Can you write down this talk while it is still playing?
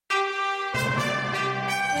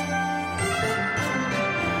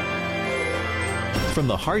From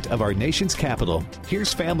the heart of our nation's capital,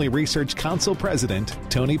 here's Family Research Council President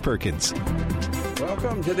Tony Perkins.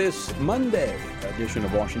 Welcome to this Monday edition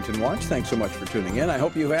of Washington Watch. Thanks so much for tuning in. I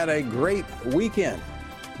hope you had a great weekend.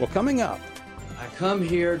 Well, coming up, I come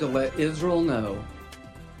here to let Israel know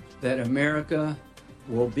that America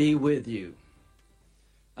will be with you.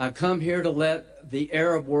 I come here to let the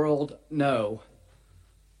Arab world know,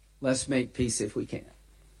 let's make peace if we can.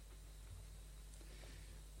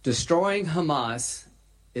 Destroying Hamas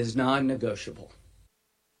is non-negotiable.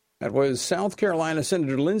 That was South Carolina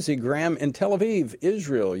Senator Lindsey Graham in Tel Aviv,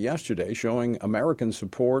 Israel, yesterday, showing American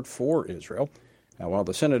support for Israel. Now, while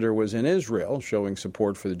the senator was in Israel showing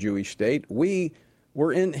support for the Jewish state, we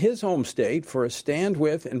were in his home state for a Stand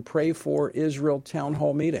With and Pray For Israel town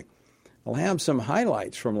hall meeting. I'll have some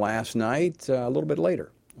highlights from last night a little bit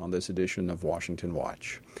later on this edition of Washington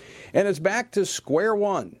Watch. And it's back to square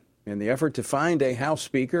one in the effort to find a House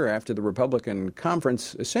Speaker after the Republican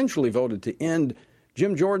conference essentially voted to end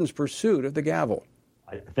Jim Jordan's pursuit of the gavel.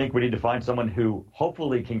 I think we need to find someone who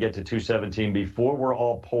hopefully can get to 217 before we're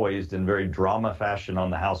all poised in very drama fashion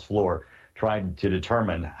on the House floor, trying to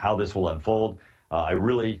determine how this will unfold. I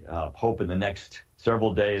really hope in the next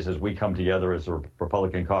several days as we come together as a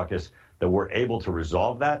Republican caucus that we're able to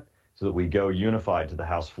resolve that so that we go unified to the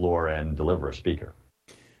House floor and deliver a speaker.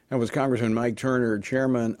 That was Congressman Mike Turner,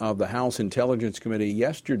 chairman of the House Intelligence Committee,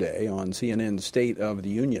 yesterday on CNN's State of the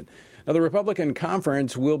Union. Now, the Republican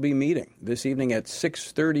conference will be meeting this evening at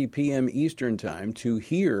 6:30 p.m. Eastern Time to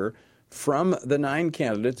hear from the 9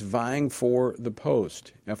 candidates vying for the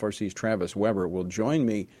post. FRC's Travis Weber will join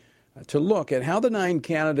me to look at how the 9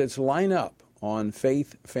 candidates line up on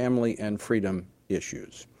faith, family, and freedom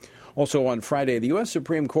issues. Also on Friday, the U.S.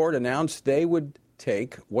 Supreme Court announced they would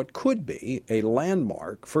take what could be a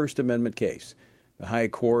landmark First Amendment case. The High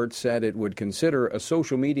Court said it would consider a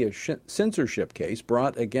social media censorship case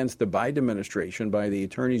brought against the Biden administration by the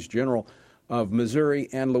Attorneys General of Missouri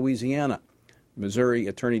and Louisiana. Missouri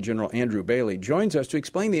Attorney General Andrew Bailey joins us to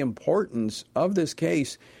explain the importance of this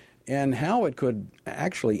case and how it could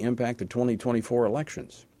actually impact the 2024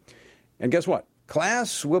 elections. And guess what?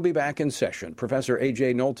 Class will be back in session. Professor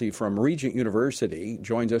A.J. Nolte from Regent University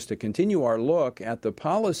joins us to continue our look at the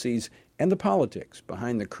policies and the politics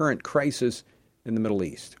behind the current crisis in the Middle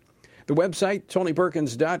East. The website,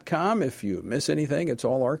 TonyPerkins.com. If you miss anything, it's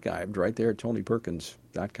all archived right there at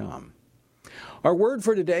TonyPerkins.com. Our word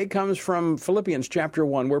for today comes from Philippians chapter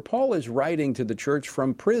 1, where Paul is writing to the church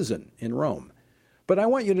from prison in Rome. But I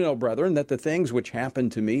want you to know, brethren, that the things which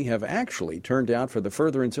happened to me have actually turned out for the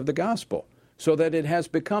furtherance of the gospel, so that it has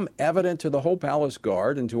become evident to the whole palace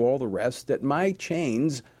guard and to all the rest that my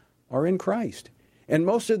chains are in Christ. And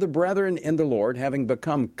most of the brethren in the Lord, having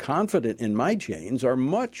become confident in my chains, are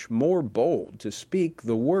much more bold to speak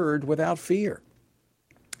the word without fear.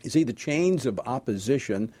 You see, the chains of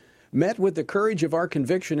opposition, met with the courage of our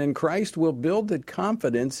conviction in Christ, will build the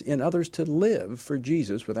confidence in others to live for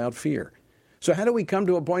Jesus without fear. So how do we come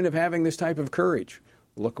to a point of having this type of courage?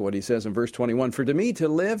 Look at what he says in verse 21. For to me to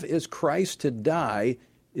live is Christ, to die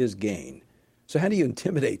is gain. So how do you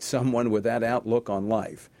intimidate someone with that outlook on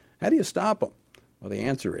life? How do you stop them? Well, the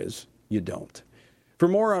answer is you don't. For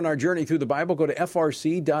more on our journey through the Bible, go to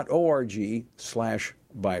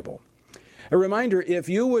frc.org/Bible. A reminder, if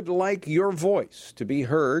you would like your voice to be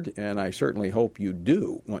heard, and I certainly hope you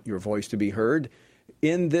do want your voice to be heard,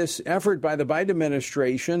 in this effort by the Biden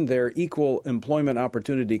administration, their Equal Employment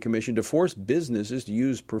Opportunity Commission, to force businesses to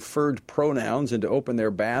use preferred pronouns and to open their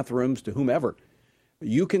bathrooms to whomever,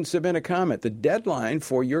 you can submit a comment. The deadline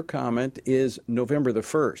for your comment is November the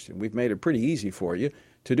 1st, and we've made it pretty easy for you.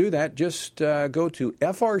 To do that, just go to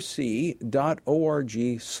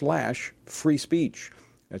frc.org/free speech.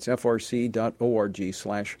 That's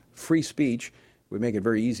frc.org/free speech. We make it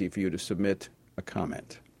very easy for you to submit a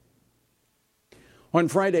comment. On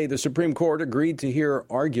Friday, the Supreme Court agreed to hear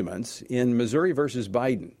arguments in Missouri versus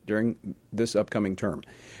Biden during this upcoming term.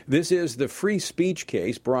 This is the free speech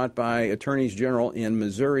case brought by attorneys general in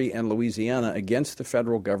Missouri and Louisiana against the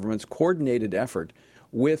federal government's coordinated effort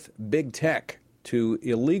with big tech to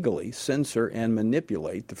illegally censor and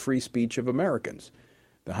manipulate the free speech of Americans.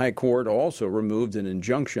 The High Court also removed an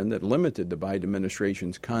injunction that limited the Biden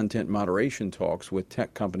administration's content moderation talks with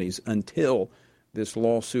tech companies until this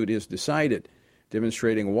lawsuit is decided,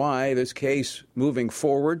 demonstrating why this case moving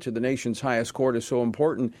forward to the nation's highest court is so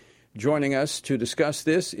important. Joining us to discuss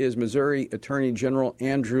this is Missouri Attorney General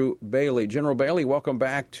Andrew Bailey. General Bailey, welcome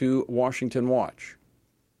back to Washington Watch.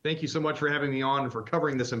 Thank you so much for having me on and for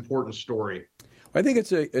covering this important story. I think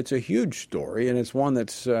it's a huge story, and it's one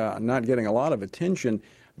that's not getting a lot of attention.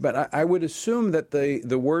 But I would assume that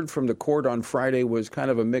the word from the court on Friday was kind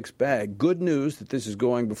of a mixed bag. Good news that this is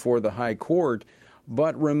going before the high court,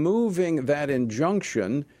 but removing that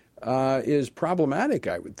injunction is problematic,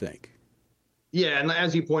 I would think. Yeah, and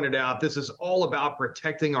as you pointed out, this is all about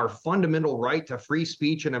protecting our fundamental right to free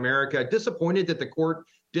speech in America. Disappointed that the court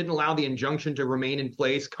didn't allow the injunction to remain in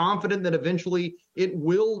place, confident that eventually it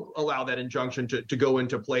will allow that injunction to go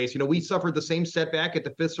into place. You know, we suffered the same setback at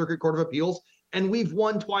the Fifth Circuit Court of Appeals, and we've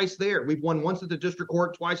won twice there. We've won once at the district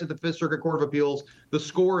court, twice at the Fifth Circuit Court of Appeals. The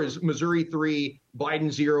score is Missouri 3, Biden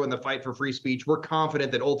 0 in the fight for free speech. We're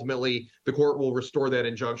confident that ultimately the court will restore that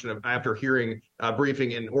injunction after hearing a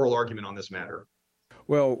briefing and oral argument on this matter.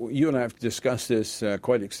 Well, you and I have discussed this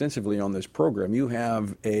quite extensively on this program. You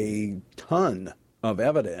have a ton of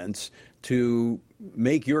evidence to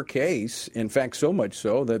make your case. In fact, so much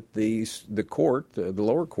so that the court, the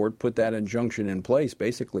lower court, put that injunction in place,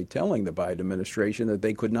 basically telling the Biden administration that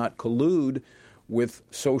they could not collude with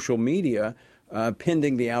social media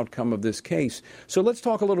pending the outcome of this case. So let's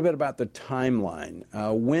talk a little bit about the timeline.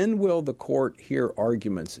 When will the court hear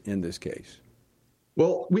arguments in this case?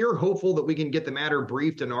 Well, we are hopeful that we can get the matter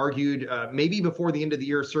briefed and argued maybe before the end of the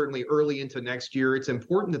year, certainly early into next year. It's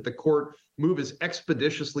important that the court move as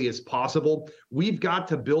expeditiously as possible. We've got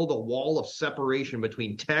to build a wall of separation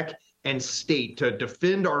between tech and state to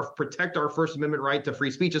protect our First Amendment right to free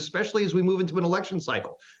speech, especially as we move into an election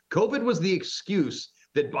cycle. COVID was the excuse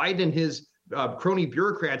that Biden and his crony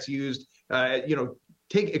bureaucrats used,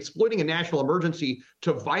 exploiting a national emergency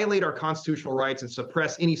to violate our constitutional rights and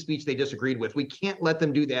suppress any speech they disagreed with. We can't let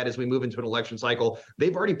them do that as we move into an election cycle.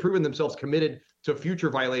 They've already proven themselves committed to future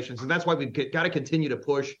violations, and that's why we've got to continue to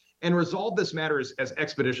push and resolve this matter as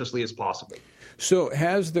expeditiously as possible. So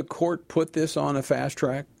has the court put this on a fast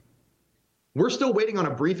track? We're still waiting on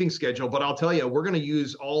a briefing schedule, but I'll tell you, we're going to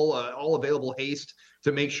use all available haste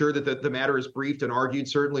to make sure that the matter is briefed and argued.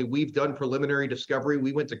 Certainly, we've done preliminary discovery.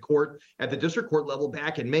 We went to court at the district court level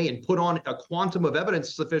back in May and put on a quantum of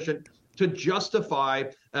evidence sufficient to justify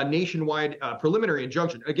a nationwide preliminary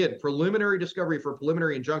injunction. Again, preliminary discovery for a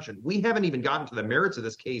preliminary injunction. We haven't even gotten to the merits of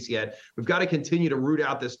this case yet. We've got to continue to root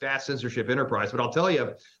out this vast censorship enterprise. But I'll tell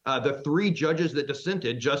you, the three judges that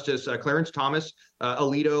dissented, Justice Clarence Thomas,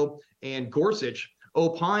 Alito, and Gorsuch,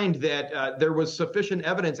 opined that there was sufficient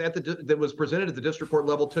evidence that was presented at the district court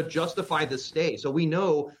level to justify the stay. So we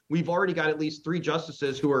know we've already got at least three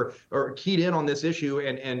justices who are keyed in on this issue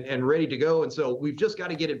and ready to go. And so we've just got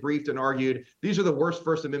to get it briefed and argued. These are the worst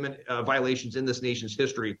First Amendment violations in this nation's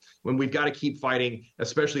history, when we've got to keep fighting,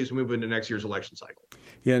 especially as we move into next year's election cycle.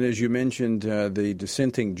 Yeah, and as you mentioned, the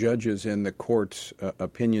dissenting judges in the court's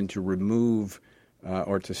opinion to remove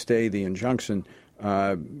or to stay the injunction,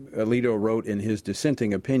 Alito wrote in his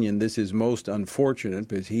dissenting opinion, this is most unfortunate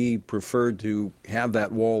because he preferred to have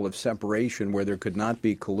that wall of separation where there could not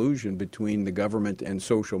be collusion between the government and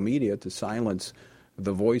social media to silence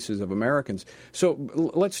the voices of Americans. So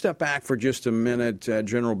let's step back for just a minute,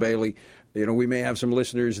 General Bailey. You know, we may have some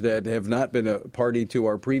listeners that have not been a party to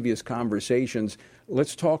our previous conversations.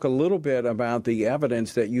 Let's talk a little bit about the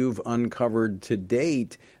evidence that you've uncovered to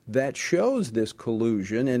date that shows this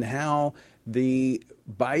collusion and how the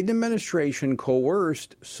Biden administration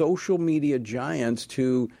coerced social media giants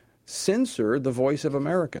to censor the voice of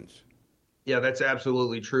Americans. Yeah, that's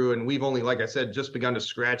absolutely true. And we've only, like I said, just begun to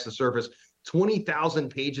scratch the surface. 20,000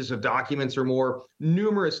 pages of documents or more,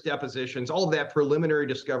 numerous depositions, all of that preliminary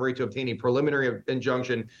discovery to obtain a preliminary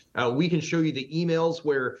injunction. We can show you the emails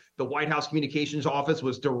where the White House Communications Office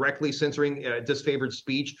was directly censoring disfavored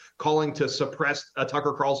speech, calling to suppress a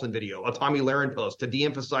Tucker Carlson video, a Tommy Lahren post, to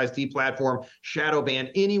de-emphasize, de-platform, shadow ban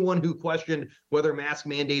anyone who questioned whether mask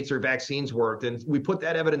mandates or vaccines worked. And we put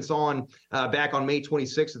that evidence on back on May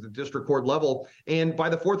 26th at the district court level. And by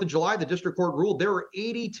the 4th of July, the district court ruled there were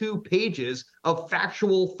 82 pages of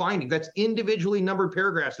factual findings. That's individually numbered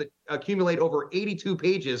paragraphs that accumulate over 82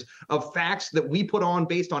 pages of facts that we put on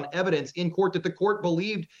based on evidence in court that the court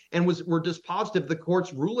believed and were dispositive of the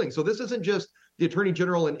court's ruling. So this isn't just the Attorney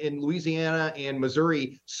General in Louisiana and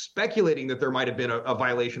Missouri speculating that there might have been a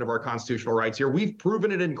violation of our constitutional rights here. We've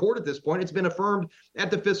proven it in court at this point. It's been affirmed at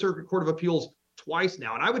the Fifth Circuit Court of Appeals twice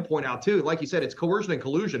now. And I would point out, too, like you said, it's coercion and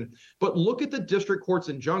collusion. But look at the district court's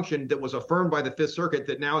injunction that was affirmed by the Fifth Circuit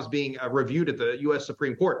that now is being reviewed at the U.S.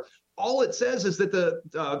 Supreme Court. All it says is that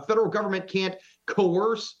the federal government can't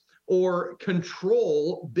coerce or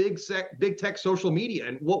control big tech social media.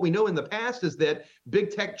 And what we know in the past is that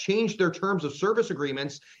big tech changed their terms of service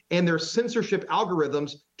agreements and their censorship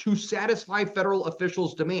algorithms to satisfy federal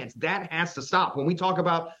officials' demands. That has to stop. When we talk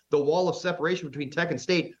about the wall of separation between tech and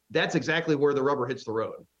state, that's exactly where the rubber hits the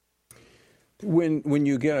road. When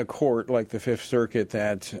you get a court like the Fifth Circuit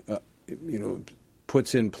that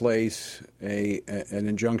puts in place an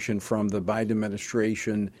injunction from the Biden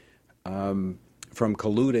administration from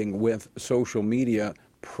colluding with social media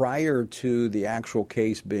prior to the actual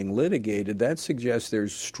case being litigated, that suggests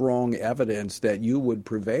there's strong evidence that you would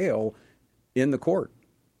prevail in the court.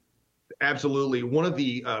 Absolutely. One of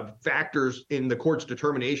the factors in the court's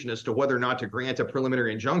determination as to whether or not to grant a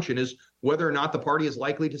preliminary injunction is whether or not the party is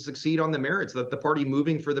likely to succeed on the merits, that the party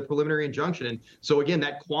moving for the preliminary injunction. And so, again,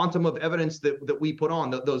 that quantum of evidence that we put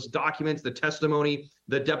on, those documents, the testimony,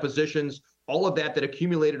 the depositions, all of that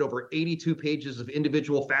accumulated over 82 pages of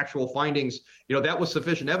individual factual findings, that was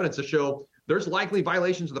sufficient evidence to show there's likely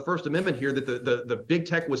violations of the First Amendment here, that the big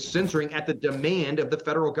tech was censoring at the demand of the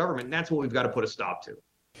federal government. And that's what we've got to put a stop to.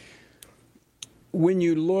 When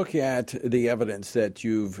you look at the evidence that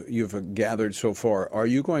you've gathered so far, are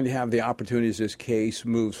you going to have the opportunity as this case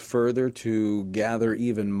moves further to gather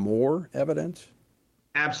even more evidence?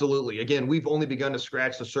 Absolutely. Again, we've only begun to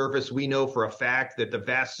scratch the surface. We know for a fact that the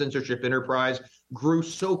vast censorship enterprise grew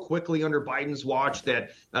so quickly under Biden's watch that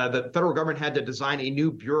the federal government had to design a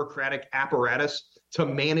new bureaucratic apparatus to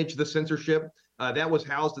manage the censorship. That was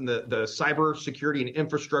housed in the Cyber Security and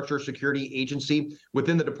Infrastructure Security Agency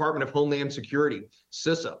within the Department of Homeland Security,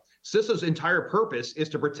 CISA. CISA's entire purpose is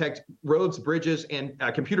to protect roads, bridges, and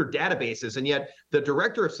computer databases. And yet the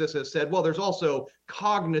director of CISA said, well, there's also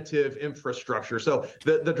cognitive infrastructure. So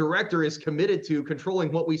the director is committed to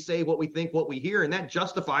controlling what we say, what we think, what we hear, and that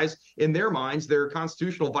justifies, in their minds, their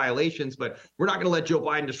constitutional violations. But we're not going to let Joe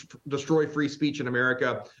Biden destroy free speech in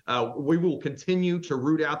America. We will continue to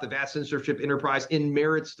root out the vast censorship enterprise in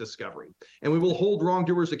merits discovery, and we will hold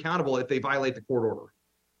wrongdoers accountable if they violate the court order.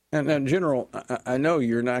 And General, I know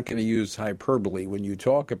you're not going to use hyperbole when you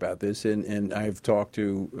talk about this, and I've talked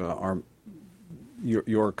to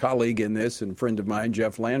your colleague in this and friend of mine,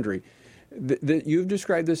 Jeff Landry. You've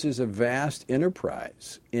described this as a vast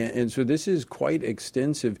enterprise, and so this is quite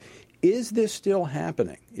extensive. Is this still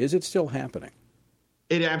happening? Is it still happening?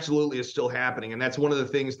 It absolutely is still happening, and that's one of the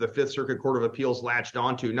things the Fifth Circuit Court of Appeals latched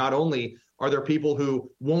onto. Not only are there people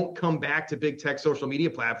who won't come back to big tech social media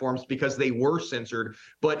platforms because they were censored,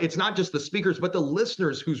 but it's not just the speakers, but the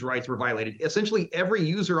listeners whose rights were violated. Essentially, every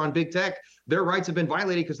user on big tech, their rights have been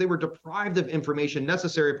violated because they were deprived of information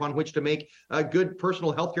necessary upon which to make good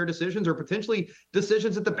personal healthcare decisions, or potentially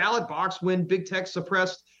decisions at the ballot box when big tech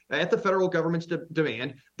suppressed, at the federal government's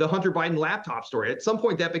demand, the Hunter Biden laptop story. At some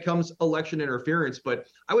point, that becomes election interference. But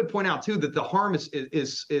I would point out, too, that the harm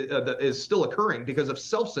is still occurring because of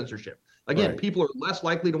self-censorship. Again, people are less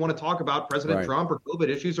likely to want to talk about President Trump or COVID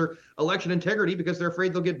issues or election integrity because they're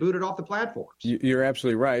afraid they'll get booted off the platforms. You're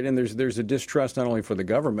absolutely right. And there's a distrust not only for the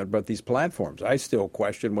government, but these platforms. I still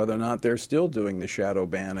question whether or not they're still doing the shadow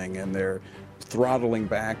banning and they're throttling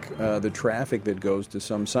back the traffic that goes to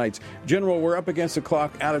some sites. General, we're up against the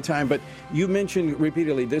clock, out of time, but you mentioned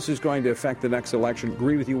repeatedly this is going to affect the next election.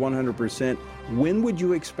 Agree with you 100%. When would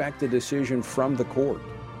you expect a decision from the court?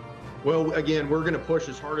 Well, again, we're going to push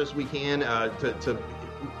as hard as we can to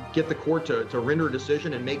get the court to render a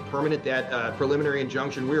decision and make permanent that preliminary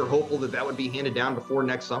injunction. We are hopeful that would be handed down before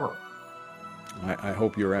next summer. I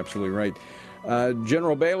hope you're absolutely right.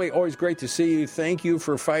 General Bailey, always great to see you. Thank you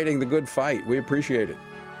for fighting the good fight. We appreciate it.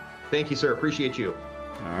 Thank you, sir. Appreciate you.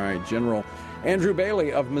 All right, General Andrew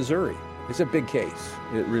Bailey of Missouri. It's a big case.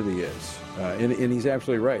 It really is. And he's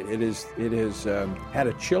absolutely right. It has had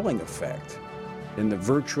a chilling effect in the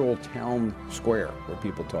virtual town square where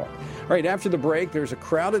people talk. All right, after the break, there's a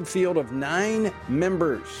crowded field of 9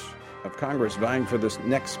 members of Congress vying for this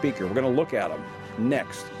next speaker. We're going to look at them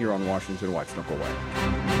next here on Washington Watch. Don't go away.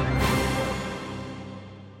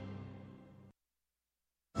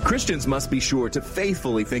 Christians must be sure to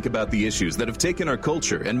faithfully think about the issues that have taken our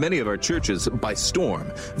culture and many of our churches by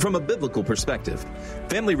storm from a biblical perspective.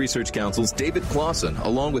 Family Research Council's David Clausen,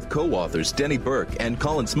 along with co-authors Denny Burke and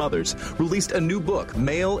Colin Smothers, released a new book,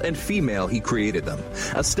 Male and Female, He Created Them,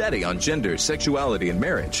 a study on gender, sexuality, and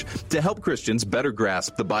marriage to help Christians better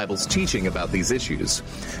grasp the Bible's teaching about these issues.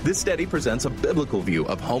 This study presents a biblical view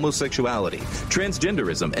of homosexuality,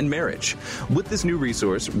 transgenderism, and marriage. With this new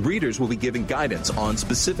resource, readers will be given guidance on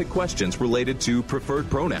specific questions related to preferred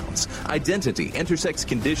pronouns, identity, intersex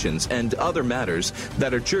conditions, and other matters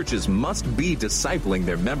that our churches must be discipling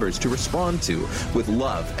their members to respond to with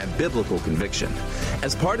love and biblical conviction.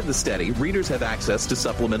 As part of the study, readers have access to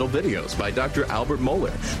supplemental videos by Dr. Albert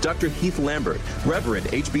Mohler, Dr. Heath Lambert,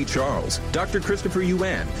 Reverend H.B. Charles, Dr. Christopher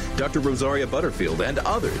Yuan, Dr. Rosaria Butterfield, and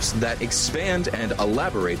others that expand and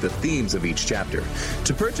elaborate the themes of each chapter.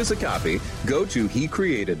 To purchase a copy, go to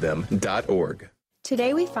HeCreatedThem.org.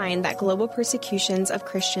 Today we find that global persecutions of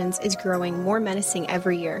Christians is growing more menacing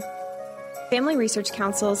every year. Family Research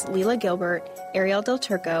Council's Leila Gilbert, Ariel Del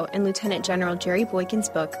Turco, and Lieutenant General Jerry Boykin's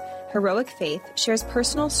book, Heroic Faith, shares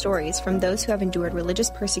personal stories from those who have endured religious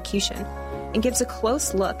persecution and gives a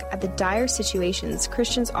close look at the dire situations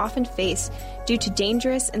Christians often face due to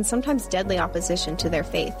dangerous and sometimes deadly opposition to their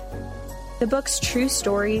faith. The book's true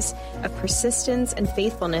stories of persistence and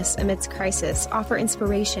faithfulness amidst crisis offer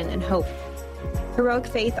inspiration and hope. Heroic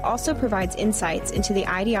Faith also provides insights into the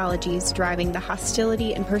ideologies driving the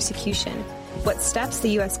hostility and persecution, what steps the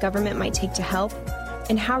U.S. government might take to help,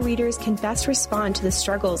 and how readers can best respond to the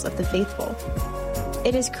struggles of the faithful.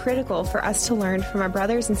 It is critical for us to learn from our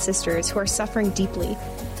brothers and sisters who are suffering deeply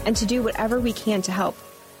and to do whatever we can to help.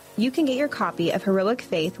 You can get your copy of Heroic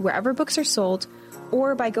Faith wherever books are sold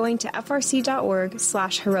or by going to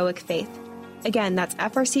frc.org/heroicfaith. Again, that's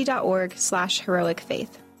frc.org/heroicfaith.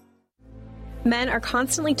 Men are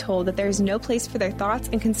constantly told that there is no place for their thoughts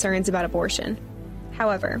and concerns about abortion.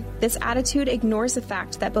 However, this attitude ignores the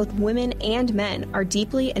fact that both women and men are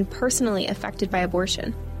deeply and personally affected by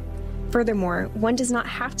abortion. Furthermore, one does not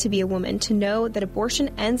have to be a woman to know that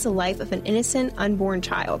abortion ends the life of an innocent, unborn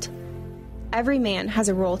child. Every man has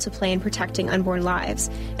a role to play in protecting unborn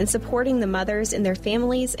lives and supporting the mothers in their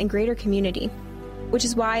families and greater community, which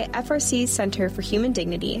is why FRC's Center for Human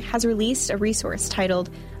Dignity has released a resource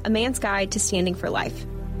titled A Man's Guide to Standing for Life.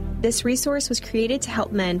 This resource was created to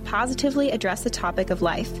help men positively address the topic of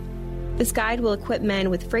life. This guide will equip men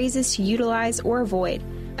with phrases to utilize or avoid,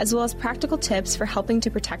 as well as practical tips for helping to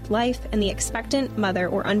protect life and the expectant mother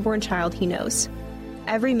or unborn child he knows.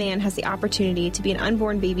 Every man has the opportunity to be an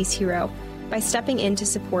unborn baby's hero by stepping in to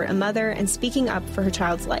support a mother and speaking up for her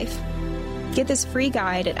child's life. Get this free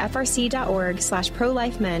guide at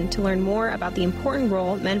frc.org/prolifemen to learn more about the important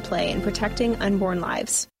role men play in protecting unborn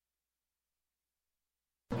lives.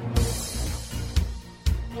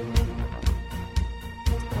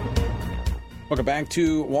 Welcome back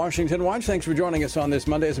to Washington Watch. Thanks for joining us on this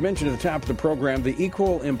Monday. As I mentioned at the top of the program, the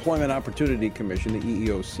Equal Employment Opportunity Commission, the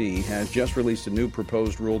EEOC, has just released a new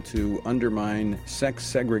proposed rule to undermine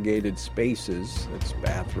sex-segregated spaces. That's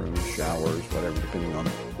bathrooms, showers, whatever, depending on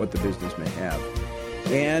what the business may have.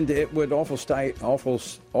 And it would also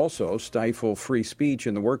stifle free speech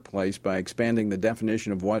in the workplace by expanding the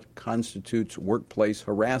definition of what constitutes workplace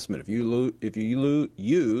harassment. If you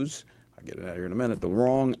use, I'll get it out here in a minute, the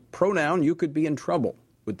wrong pronoun, you could be in trouble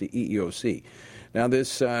with the EEOC. Now,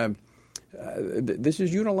 this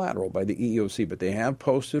is unilateral by the EEOC, but they have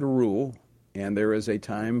posted a rule, and there is a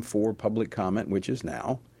time for public comment, which is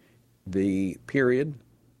now. The period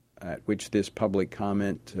at which this public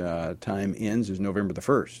comment time ends is November the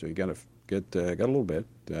 1st. So you got to get a little bit,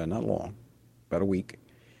 not long, about a week,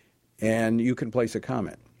 and you can place a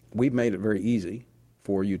comment. We've made it very easy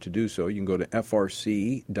for you to do so. You can go to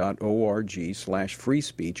frc.org/free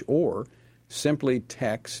speech or simply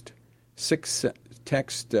text to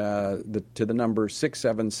the number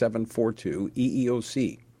 67742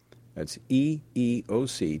 EEOC. That's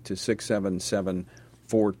EEOC to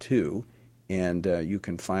 67742, and you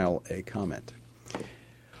can file a comment.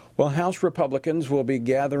 Well, House Republicans will be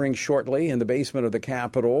gathering shortly in the basement of the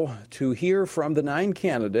Capitol to hear from the 9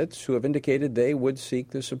 candidates who have indicated they would seek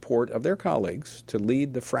the support of their colleagues to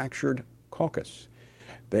lead the fractured caucus.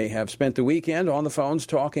 They have spent the weekend on the phones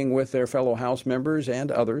talking with their fellow House members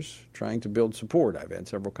and others, trying to build support. I've had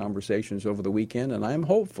several conversations over the weekend, and I am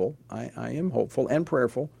hopeful, I am hopeful and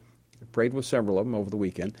prayerful, I prayed with several of them over the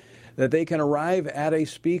weekend, that they can arrive at a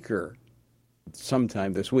speaker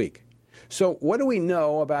sometime this week. So what do we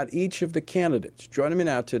know about each of the candidates? Joining me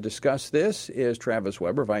now to discuss this is Travis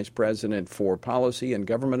Weber, Vice President for Policy and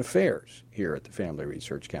Government Affairs here at the Family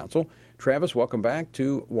Research Council. Travis, welcome back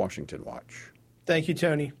to Washington Watch. Thank you,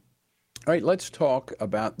 Tony. All right, let's talk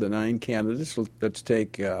about the 9 candidates. Let's get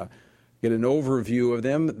an overview of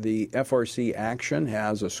them. The FRC Action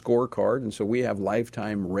has a scorecard, and so we have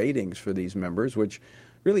lifetime ratings for these members, which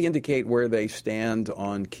really indicate where they stand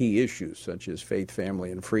on key issues such as faith,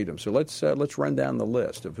 family, and freedom. So let's run down the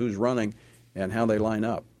list of who's running and how they line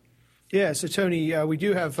up. Yeah, so Tony, we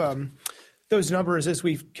do have those numbers as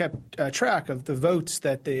we've kept track of the votes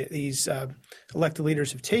that these elected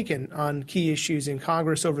leaders have taken on key issues in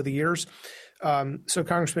Congress over the years. So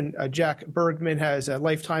Congressman Jack Bergman has a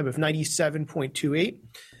lifetime of 97.28,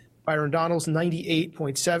 Byron Donalds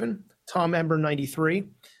 98.7, Tom Emmer 93,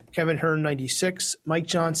 Kevin Hern 96, Mike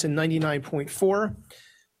Johnson 99.4,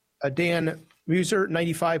 Dan Muser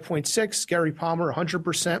 95.6, Gary Palmer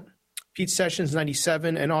 100%, Pete Sessions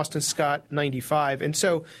 97, and Austin Scott 95. And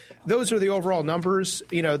so those are the overall numbers.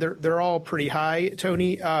 They're all pretty high,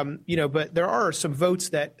 Tony. But there are some votes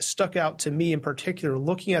that stuck out to me in particular,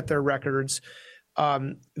 looking at their records,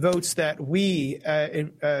 votes that we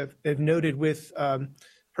have noted with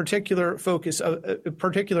particular focus,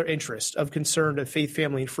 particular interest of concern of faith,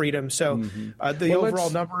 family, and freedom. So overall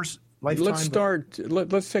numbers. Let's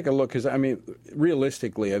take a look, because,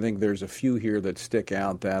 realistically, I think there's a few here that stick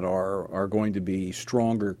out that are going to be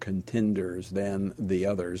stronger contenders than the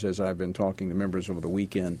others, as I've been talking to members over the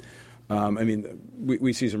weekend.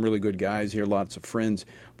 We see some really good guys here, lots of friends.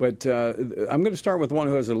 But I'm going to start with one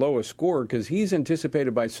who has the lowest score, because he's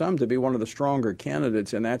anticipated by some to be one of the stronger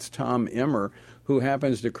candidates, and that's Tom Emmer, who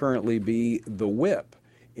happens to currently be the whip.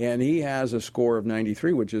 And he has a score of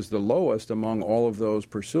 93, which is the lowest among all of those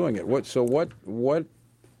pursuing it. What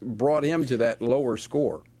brought him to that lower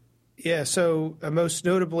score? Yeah, so most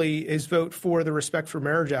notably his vote for the Respect for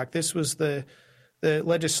Marriage Act. This was the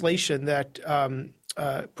legislation that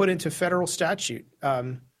put into federal statute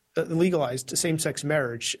legalized same-sex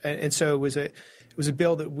marriage, and so it was a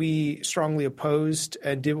bill that we strongly opposed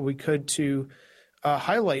and did what we could to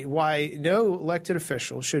highlight why no elected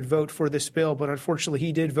official should vote for this bill, but unfortunately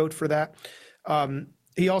he did vote for that.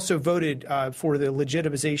 He also voted for the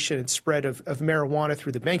legitimization and spread of marijuana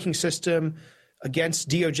through the banking system, against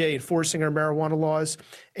DOJ enforcing our marijuana laws,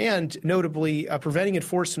 and notably preventing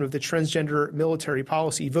enforcement of the transgender military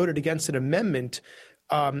policy. He voted against an amendment,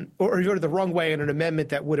 or he voted the wrong way on an amendment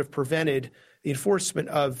that would have prevented the enforcement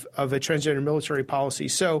of a transgender military policy.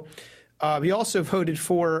 So he also voted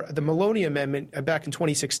for the Maloney Amendment back in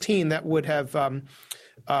 2016 that would have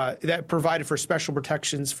that provided for special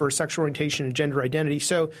protections for sexual orientation and gender identity.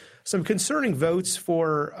 So some concerning votes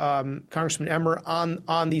for Congressman Emmer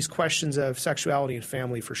on these questions of sexuality and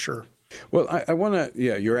family, for sure. Well, I want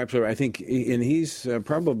to, you're absolutely right. I think, and he's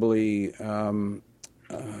probably an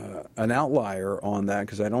outlier on that,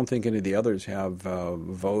 because I don't think any of the others have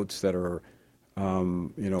votes that are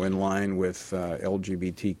in line with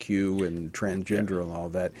LGBTQ and transgender and all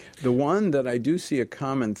that. The one that I do see a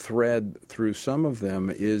common thread through some of them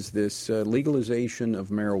is this legalization of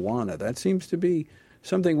marijuana. That seems to be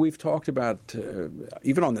something we've talked about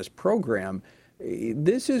even on this program.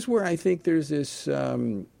 This is where I think there's this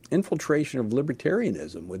infiltration of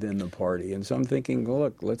libertarianism within the party, and some thinking,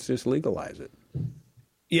 look, let's just legalize it.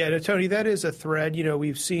 Yeah, no, Tony, that is a thread.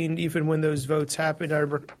 We've seen even when those votes happened,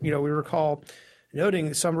 we recall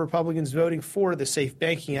noting some Republicans voting for the Safe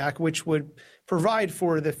Banking Act, which would provide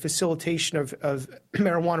for the facilitation of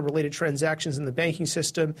marijuana-related transactions in the banking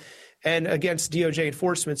system, and against DOJ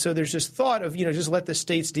enforcement. So there's this thought of, just let the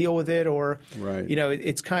states deal with it, or, right.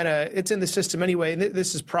 It's in the system anyway. And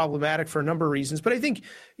this is problematic for a number of reasons. But I think,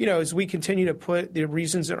 as we continue to put the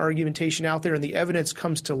reasons and argumentation out there and the evidence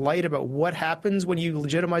comes to light about what happens when you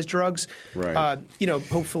legitimize drugs, right.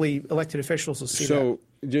 Hopefully elected officials will see that. So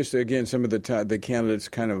just again, some of the candidates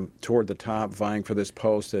kind of toward the top vying for this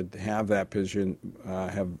post that have that position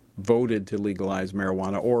have voted to legalize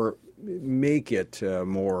marijuana or make it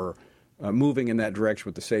more moving in that direction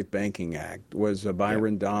with the Safe Banking Act was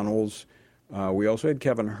Byron Donalds. We also had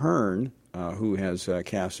Kevin Hearn, who has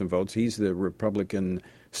cast some votes. He's the Republican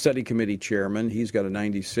Study Committee chairman. He's got a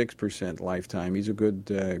 96% lifetime. He's a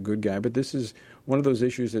good guy. But this is one of those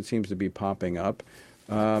issues that seems to be popping up.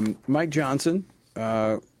 Mike Johnson,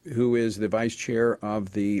 who is the vice chair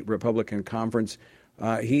of the Republican Conference,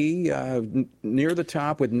 he near the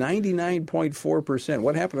top with 99.4%.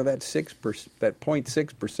 What happened to that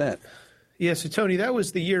 0.6%? Yeah, so Tony, that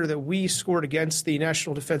was the year that we scored against the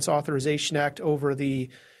National Defense Authorization Act over the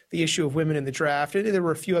issue of women in the draft. And there were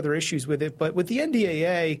a few other issues with it, but with the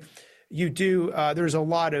NDAA, there's a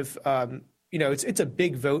lot of it's a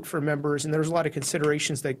big vote for members, and there's a lot of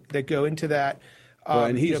considerations that go into that.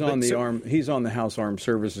 And he's on the House Armed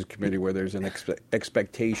Services Committee, where there's an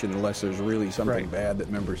expectation, unless there's really something bad, that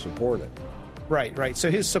members support it. Right. So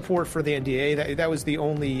his support for the NDA, that was the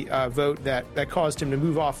only vote that caused him to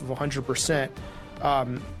move off of 100%.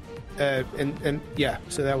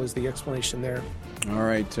 So that was the explanation there. All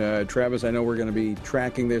right, Travis, I know we're going to be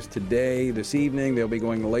tracking this evening. They'll be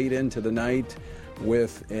going late into the night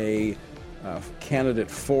with a candidate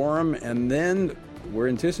forum, and then we're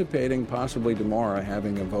anticipating possibly tomorrow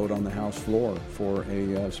having a vote on the House floor for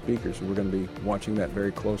a speaker. So we're going to be watching that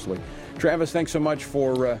very closely. Travis, thanks so much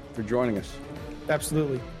for joining us.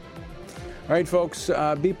 Absolutely. All right, folks,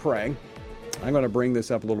 be praying. I'm going to bring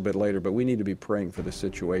this up a little bit later, but we need to be praying for the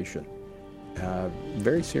situation.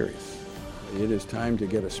 Very serious. It is time to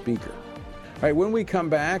get a speaker. All right, when we come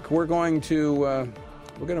back, we're going to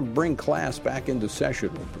We're going to bring class back into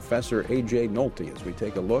session with Professor A.J. Nolte as we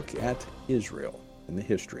take a look at Israel and the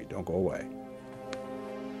history. Don't go away.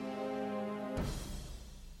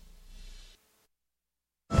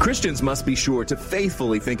 Christians must be sure to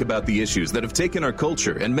faithfully think about the issues that have taken our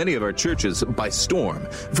culture and many of our churches by storm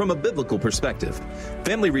from a biblical perspective.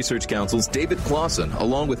 Family Research Council's David Clausen,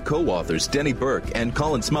 along with co-authors Denny Burke and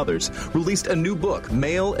Colin Smothers, released a new book,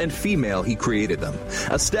 Male and Female, He Created Them,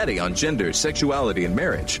 a study on gender, sexuality, and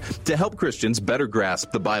marriage to help Christians better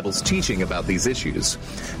grasp the Bible's teaching about these issues.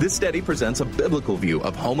 This study presents a biblical view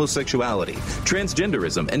of homosexuality,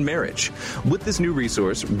 transgenderism, and marriage. With this new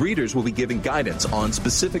resource, readers will be given guidance on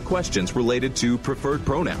specific questions related to preferred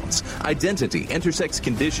pronouns, identity, intersex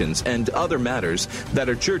conditions, and other matters that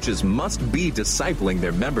our churches must be discipling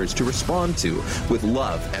their members to respond to with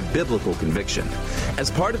love and biblical conviction. As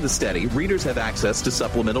part of the study, readers have access to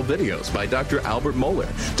supplemental videos by Dr. Albert Mohler,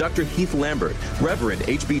 Dr. Heath Lambert, Reverend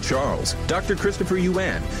H.B. Charles, Dr. Christopher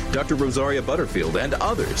Yuan, Dr. Rosaria Butterfield, and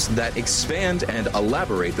others that expand and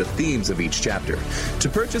elaborate the themes of each chapter. To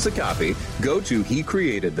purchase a copy, go to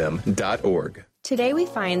hecreatedthem.org. Today we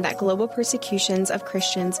find that global persecutions of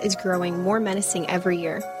Christians is growing more menacing every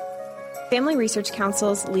year. Family Research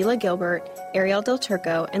Council's Leila Gilbert, Ariel Del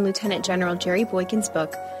Turco, and Lieutenant General Jerry Boykin's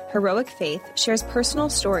book, Heroic Faith, shares personal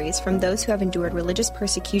stories from those who have endured religious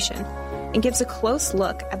persecution and gives a close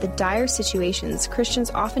look at the dire situations Christians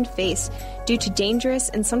often face due to dangerous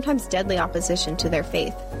and sometimes deadly opposition to their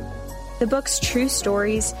faith. The book's true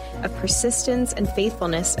stories of persistence and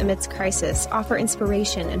faithfulness amidst crisis offer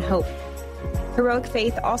inspiration and hope. Heroic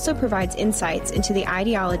Faith also provides insights into the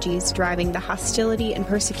ideologies driving the hostility and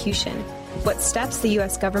persecution, what steps the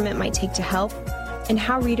U.S. government might take to help, and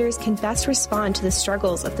how readers can best respond to the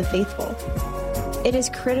struggles of the faithful. It is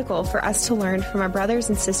critical for us to learn from our brothers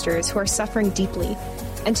and sisters who are suffering deeply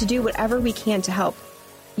and to do whatever we can to help.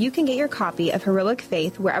 You can get your copy of Heroic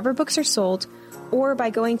Faith wherever books are sold or by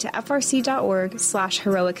going to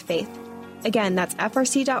frc.org/heroicfaith. Again, that's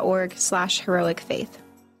frc.org/heroicfaith.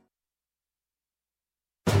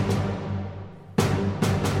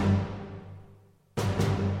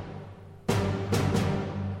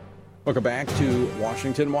 Welcome back to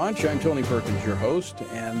Washington Watch. I'm Tony Perkins, your host,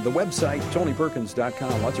 and the website,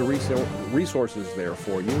 tonyperkins.com. Lots of resources there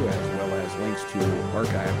for you, as well as links to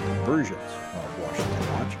archived versions of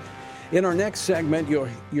Washington Watch. In our next segment,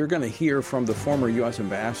 you're going to hear from the former U.S.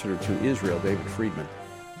 Ambassador to Israel, David Friedman,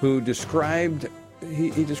 who describes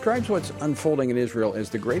what's unfolding in Israel as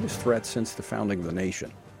the greatest threat since the founding of the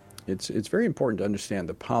nation. It's very important to understand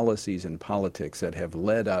the policies and politics that have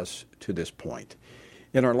led us to this point.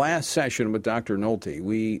 In our last session with Dr. Nolte,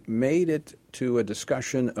 we made it to a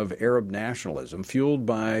discussion of Arab nationalism,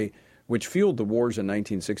 which fueled the wars in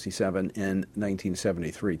 1967 and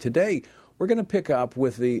 1973. Today, we're going to pick up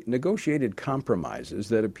with the negotiated compromises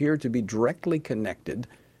that appear to be directly connected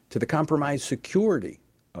to the compromised security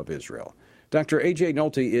of Israel. Dr. A.J.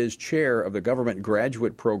 Nolte is chair of the Government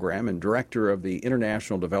Graduate Program and director of the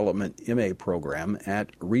International Development MA program at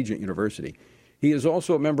Regent University. He is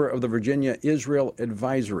also a member of the Virginia Israel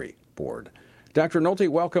Advisory Board. Dr. Nolte,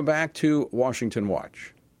 welcome back to Washington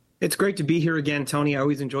Watch. It's great to be here again, Tony. I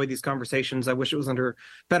always enjoy these conversations. I wish it was under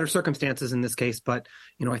better circumstances in this case, but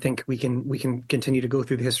I think we can continue to go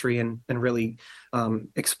through the history and really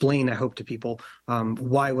explain, I hope, to people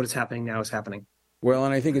why what is happening now is happening. Well,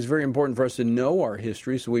 and I think it's very important for us to know our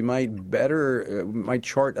history so we might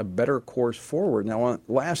chart a better course forward. Now, on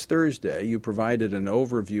last Thursday, you provided an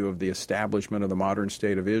overview of the establishment of the modern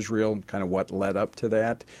state of Israel, kind of what led up to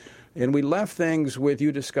that. And we left things with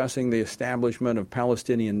you discussing the establishment of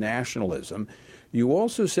Palestinian nationalism. You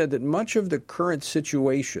also said that much of the current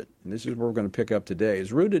situation, and this is where we're going to pick up today,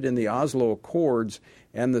 is rooted in the Oslo Accords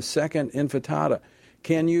and the Second Intifada.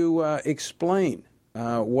 Can you explain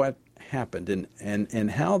what happened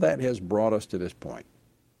and how that has brought us to this point?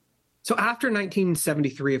 So after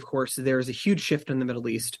 1973, of course, there's a huge shift in the Middle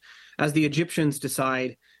East as the Egyptians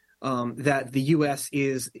decide that the U.S.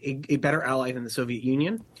 is a better ally than the Soviet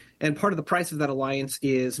Union. And part of the price of that alliance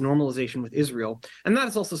is normalization with Israel. And that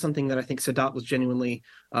is also something that I think Sadat was genuinely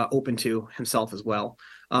open to himself as well.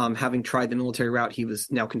 Having tried the military route, he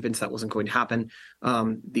was now convinced that wasn't going to happen.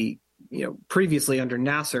 Previously under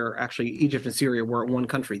Nasser, actually Egypt and Syria were one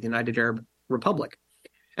country, the United Arab Republic.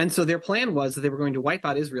 And so their plan was that they were going to wipe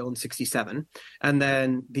out Israel in 1967, and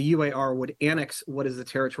then the UAR would annex what is the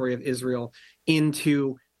territory of Israel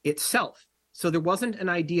into itself. So there wasn't an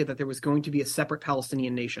idea that there was going to be a separate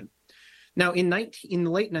Palestinian nation. Now, in the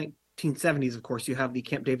late 1970s, of course, you have the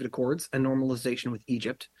Camp David Accords and normalization with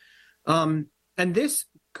Egypt. And this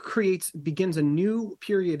begins a new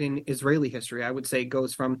period in Israeli history. I would say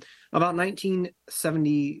goes from about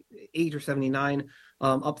 1978 or 79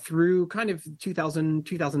 up through kind of 2000,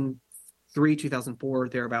 2003, 2004,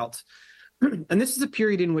 thereabouts. And this is a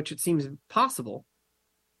period in which it seems possible,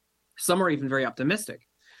 some are even very optimistic,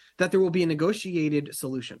 that there will be a negotiated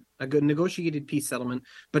solution, a good negotiated peace settlement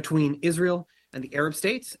between Israel and the Arab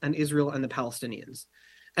states and Israel and the Palestinians.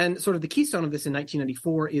 And sort of the keystone of this in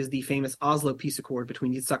 1994 is the famous Oslo Peace Accord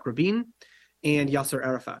between Yitzhak Rabin and Yasser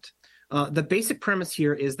Arafat. The basic premise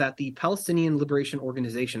here is that the Palestinian Liberation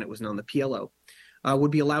Organization, it was known, the PLO,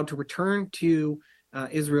 would be allowed to return to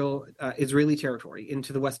Israeli territory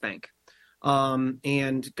into the West Bank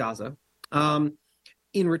and Gaza,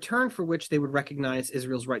 in return for which they would recognize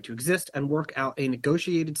Israel's right to exist and work out a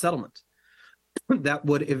negotiated settlement that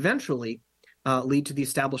would eventually lead to the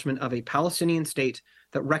establishment of a Palestinian state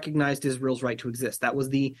that recognized Israel's right to exist. That was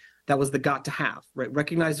the got to have, right?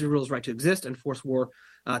 Recognize Israel's right to exist and force war,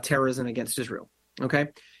 terrorism against Israel. Okay,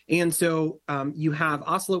 and so you have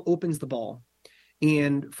Oslo opens the ball,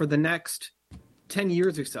 and for the next 10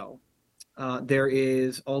 years or so, there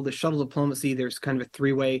is all the shuttle diplomacy. There's kind of a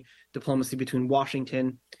three-way diplomacy between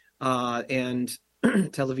Washington and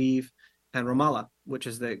Tel Aviv and Ramallah, which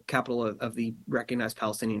is the capital of the recognized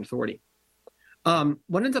Palestinian Authority.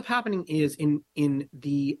 What ends up happening is in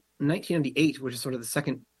the 1998, which is sort of the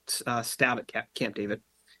second stab at Camp David,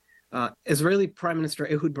 Israeli Prime Minister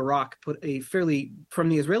Ehud Barak put a from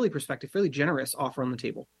the Israeli perspective, fairly generous offer on the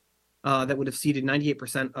table that would have ceded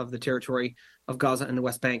 98% of the territory of Gaza and the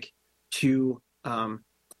West Bank to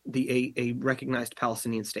a recognized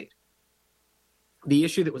Palestinian state. The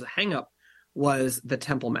issue that was a hang-up was the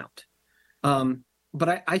Temple Mount.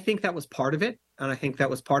 But I think that was part of it, and I think that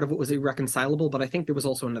was part of what was irreconcilable, but I think there was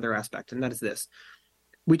also another aspect, and that is this.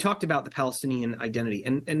 We talked about the Palestinian identity,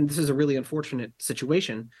 and this is a really unfortunate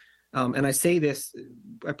situation. And I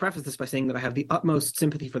preface this by saying that I have the utmost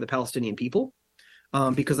sympathy for the Palestinian people,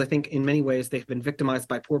 because I think in many ways they've been victimized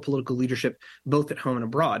by poor political leadership, both at home and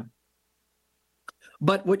abroad.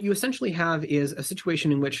 But what you essentially have is a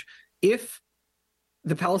situation in which if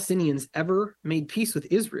the Palestinians ever made peace with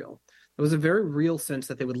Israel, there was a very real sense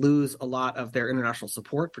that they would lose a lot of their international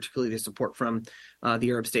support, particularly the support from the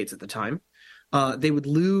Arab states at the time. They would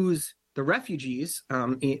lose the refugees,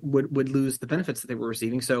 would lose the benefits that they were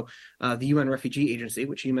receiving. So the UN Refugee Agency,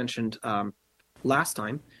 which you mentioned last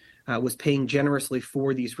time, was paying generously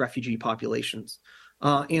for these refugee populations.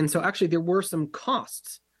 And so actually there were some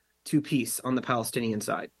costs to peace on the Palestinian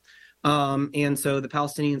side. And so the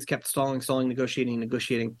Palestinians kept stalling,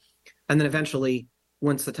 negotiating. And then eventually,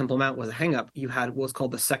 once the Temple Mount was a hang-up, you had what was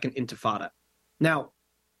called the Second Intifada. Now,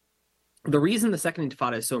 the reason the Second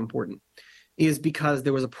Intifada is so important is because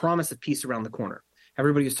there was a promise of peace around the corner.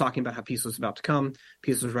 Everybody was talking about how peace was about to come.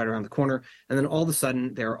 Peace was right around the corner. And then all of a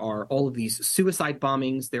sudden, there are all of these suicide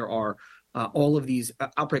bombings. There are all of these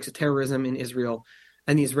outbreaks of terrorism in Israel.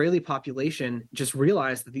 And the Israeli population just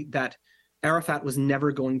realized that Arafat was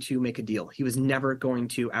never going to make a deal. He was never going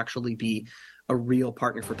to actually be a real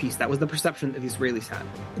partner for peace. That was the perception that the Israelis had.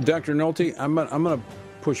 Dr. Nolte, I'm going to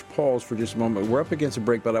push pause for just a moment. We're up against a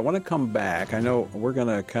break, but I want to come back. I know we're going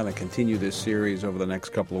to kind of continue this series over the next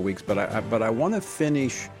couple of weeks, but I want to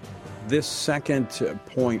finish this second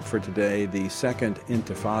point for today, the Second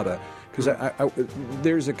Intifada, because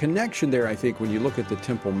there's a connection there, I think, when you look at the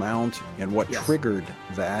Temple Mount and what triggered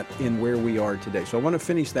that in where we are today. So I want to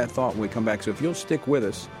finish that thought when we come back. So if you'll stick with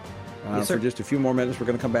us for just a few more minutes, we're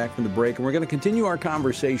going to come back from the break, and we're going to continue our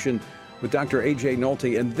conversation with Dr. A.J.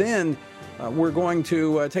 Nolte, and then we're going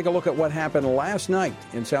to take a look at what happened last night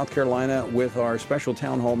in South Carolina with our special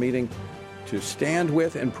town hall meeting to stand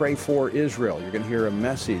with and pray for Israel. You're going to hear a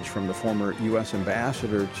message from the former U.S.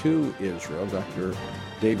 ambassador to Israel, Dr.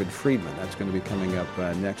 David Friedman. That's going to be coming up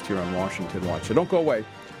next here on Washington Watch. So don't go away.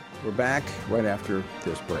 We're back right after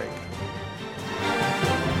this break.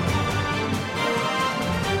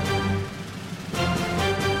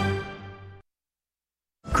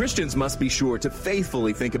 Christians must be sure to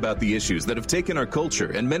faithfully think about the issues that have taken our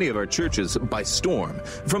culture and many of our churches by storm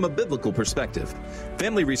from a biblical perspective.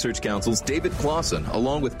 Family Research Council's David Clausen,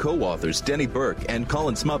 along with co-authors Denny Burke and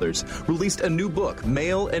Colin Smothers, released a new book,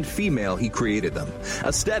 Male and Female, He Created Them,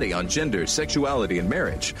 a study on gender, sexuality, and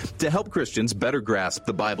marriage to help Christians better grasp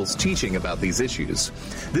the Bible's teaching about these issues.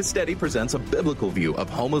 This study presents a biblical view of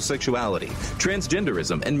homosexuality,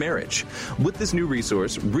 transgenderism, and marriage. With this new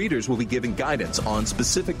resource, readers will be given guidance on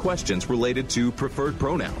specific specific questions related to preferred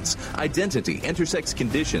pronouns, identity, intersex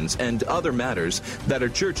conditions, and other matters that our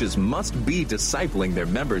churches must be discipling their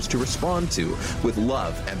members to respond to with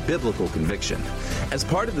love and biblical conviction. As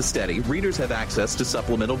part of the study, readers have access to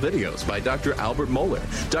supplemental videos by Dr. Albert Mohler,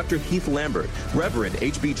 Dr. Heath Lambert, Reverend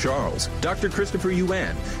H.B. Charles, Dr. Christopher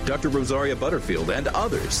Yuan, Dr. Rosaria Butterfield, and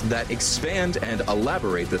others that expand and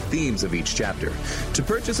elaborate the themes of each chapter. To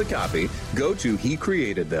purchase a copy, go to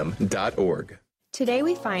hecreatedthem.org. Today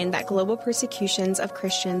we find that global persecutions of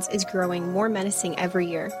Christians is growing more menacing every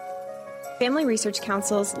year. Family Research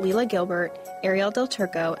Council's Leila Gilbert, Ariel Del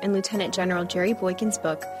Turco, and Lieutenant General Jerry Boykin's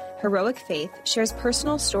book, Heroic Faith, shares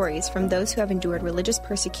personal stories from those who have endured religious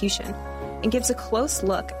persecution and gives a close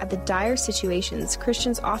look at the dire situations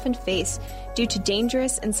Christians often face due to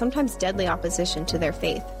dangerous and sometimes deadly opposition to their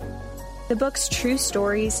faith. The book's true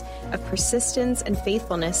stories of persistence and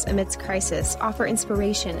faithfulness amidst crisis offer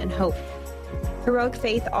inspiration and hope. Heroic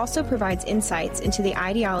Faith also provides insights into the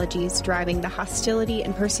ideologies driving the hostility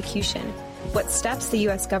and persecution, what steps the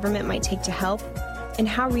U.S. government might take to help, and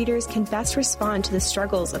how readers can best respond to the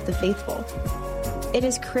struggles of the faithful. It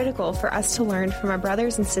is critical for us to learn from our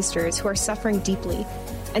brothers and sisters who are suffering deeply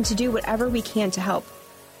and to do whatever we can to help.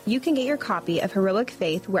 You can get your copy of Heroic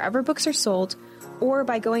Faith wherever books are sold or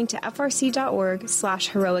by going to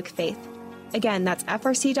frc.org/heroicfaith. Again, that's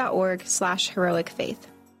frc.org/heroicfaith.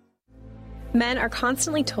 Men are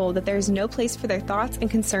constantly told that there is no place for their thoughts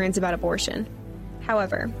and concerns about abortion.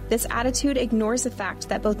 However, this attitude ignores the fact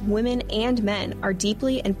that both women and men are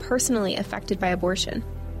deeply and personally affected by abortion.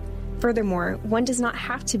 Furthermore, one does not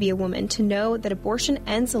have to be a woman to know that abortion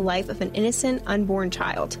ends the life of an innocent, unborn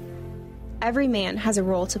child. Every man has a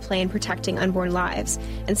role to play in protecting unborn lives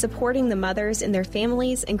and supporting the mothers in their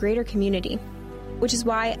families and greater community, which is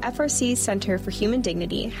why FRC's Center for Human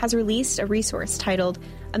Dignity has released a resource titled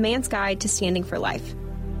A Man's Guide to Standing for Life.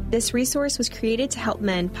 This resource was created to help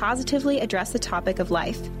men positively address the topic of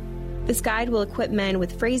life. This guide will equip men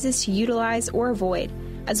with phrases to utilize or avoid,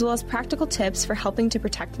 as well as practical tips for helping to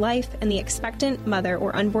protect life and the expectant mother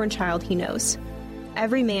or unborn child he knows.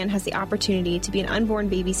 Every man has the opportunity to be an unborn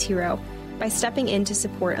baby's hero by stepping in to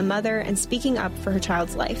support a mother and speaking up for her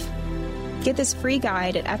child's life. Get this free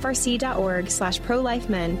guide at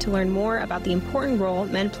frc.org/prolifemen to learn more about the important role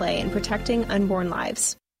men play in protecting unborn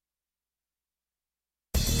lives.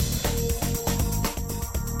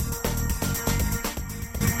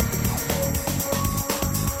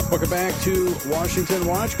 Welcome back to Washington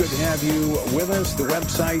Watch. Good to have you with us. The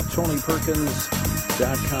website,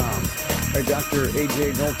 TonyPerkins.com. Dr.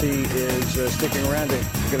 A.J. Nolte is sticking around.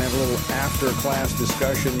 We're going to have a little after-class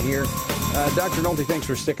discussion here. Dr. Nolte, thanks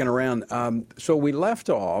for sticking around. So we left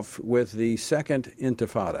off with the Second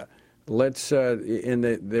Intifada.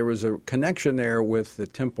 There was a connection there with the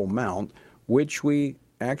Temple Mount, which we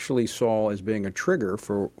actually saw as being a trigger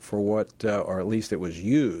for what, or at least it was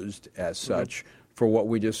used as such, for what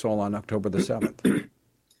we just saw on October the 7th.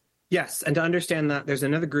 Yes, and to understand that, there's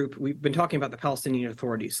another group. We've been talking about the Palestinian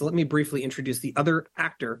Authority, so let me briefly introduce the other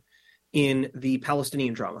actor in the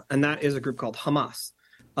Palestinian drama, and that is a group called Hamas.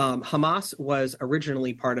 Hamas was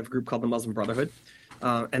originally part of a group called the Muslim Brotherhood,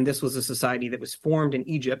 and this was a society that was formed in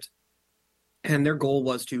Egypt, and their goal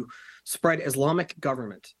was to spread Islamic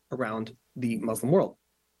government around the Muslim world.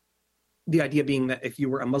 The idea being that if you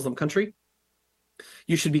were a Muslim country,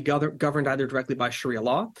 you should be governed either directly by Sharia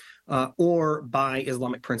law or by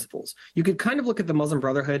Islamic principles. You could kind of look at the Muslim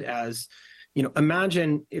Brotherhood as,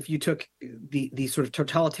 imagine if you took the sort of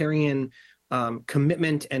totalitarian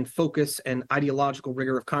commitment and focus and ideological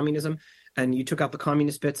rigor of communism, and you took out the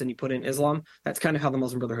communist bits and you put in Islam. That's kind of how the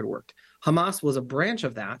Muslim Brotherhood worked. Hamas was a branch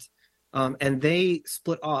of that, and they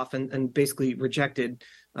split off and basically rejected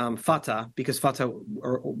Fatah, because Fatah,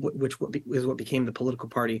 which is what became the political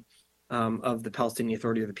party of the Palestinian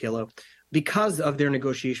Authority, or the PLO, because of their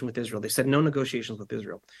negotiation with Israel. They said no negotiations with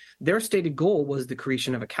Israel. Their stated goal was the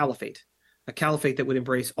creation of a caliphate that would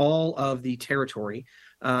embrace all of the territory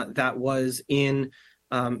that was in,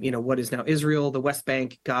 what is now Israel, the West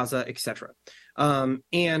Bank, Gaza, etc.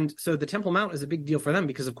 And so the Temple Mount is a big deal for them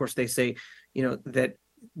because, of course, they say, that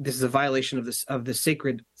this is a violation of the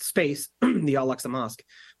sacred space, the Al-Aqsa Mosque,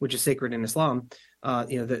 which is sacred in Islam,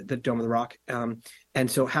 the Dome of the Rock. And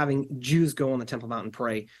so having Jews go on the Temple Mount and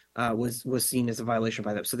pray was seen as a violation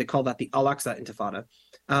by them. So they call that the Al-Aqsa Intifada.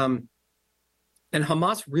 And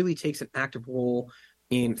Hamas really takes an active role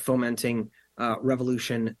in fomenting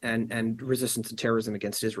revolution and resistance to terrorism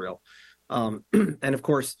against Israel. And of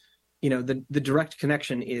course, the direct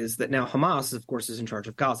connection is that now Hamas, of course, is in charge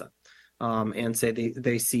of Gaza. And say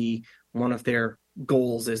they see one of their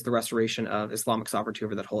goals is the restoration of Islamic sovereignty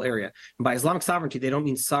over that whole area. And by Islamic sovereignty, they don't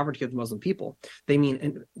mean sovereignty of the Muslim people. They mean,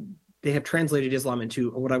 and they have translated Islam into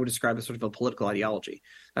what I would describe as sort of a political ideology.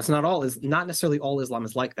 That's not necessarily all Islam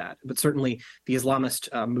is like that, but certainly the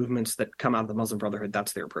Islamist movements that come out of the Muslim Brotherhood,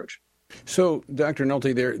 that's their approach. So, Dr.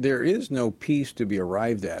 Nolte, there is no peace to be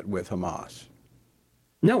arrived at with Hamas.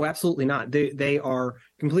 No, absolutely not. They are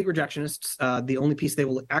complete rejectionists. The only peace they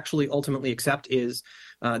will actually ultimately accept is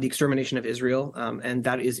the extermination of Israel, and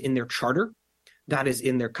that is in their charter. That is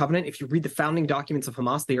in their covenant. If you read the founding documents of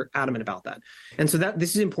Hamas, they are adamant about that. And so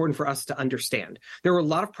this is important for us to understand. There were a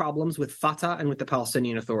lot of problems with Fatah and with the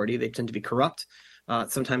Palestinian Authority. They tend to be corrupt.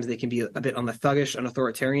 Sometimes they can be a bit on the thuggish and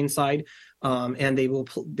authoritarian side, and they will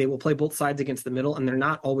play both sides against the middle, and they're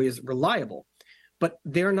not always reliable. But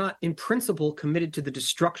they're not, in principle, committed to the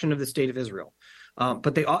destruction of the state of Israel.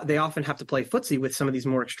 But they often have to play footsie with some of these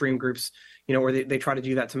more extreme groups, where they try to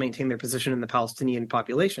do that to maintain their position in the Palestinian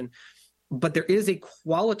population. But there is a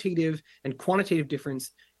qualitative and quantitative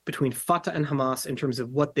difference between Fatah and Hamas in terms of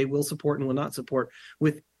what they will support and will not support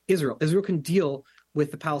with Israel. Israel can deal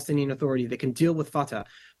with the Palestinian Authority. They can deal with Fatah.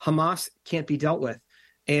 Hamas can't be dealt with.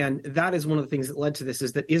 And that is one of the things that led to this,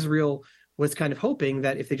 is that Israel was kind of hoping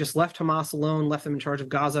that if they just left Hamas alone, left them in charge of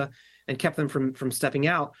Gaza, and kept them from stepping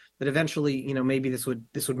out, that eventually, maybe this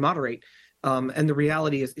would moderate. And the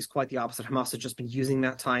reality is quite the opposite. Hamas has just been using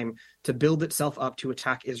that time to build itself up to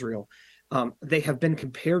attack Israel. They have been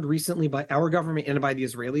compared recently by our government and by the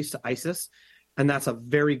Israelis to ISIS, and that's a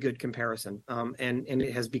very good comparison. And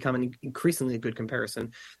it has become an increasingly good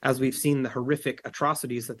comparison as we've seen the horrific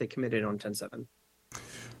atrocities that they committed on 10/7.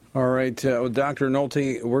 All right, Dr.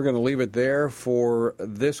 Nolte, we're going to leave it there for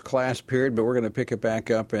this class period, but we're going to pick it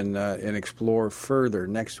back up and explore further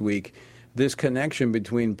next week this connection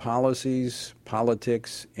between policies,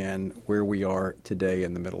 politics, and where we are today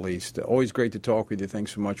in the Middle East. Always great to talk with you.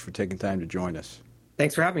 Thanks so much for taking time to join us.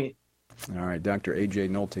 Thanks for having me. All right, Dr. A.J.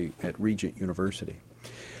 Nolte at Regent University.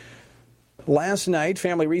 Last night,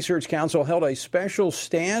 Family Research Council held a special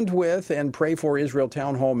Stand With and Pray for Israel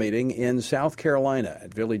town hall meeting in South Carolina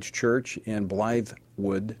at Village Church in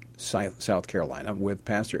Blythewood, South Carolina, with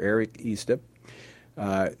Pastor Eric Eastep.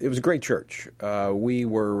 It was a great church. We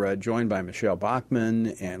were joined by Michelle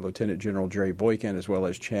Bachman and Lieutenant General Jerry Boykin, as well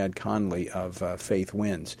as Chad Conley of Faith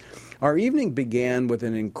Winds. Our evening began with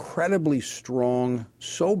an incredibly strong,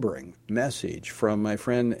 sobering message from my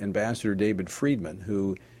friend Ambassador David Friedman,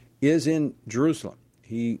 who is in Jerusalem.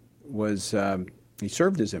 He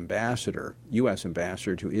served as ambassador, U.S.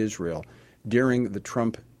 ambassador to Israel during the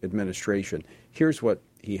Trump administration. Here's what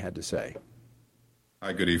he had to say.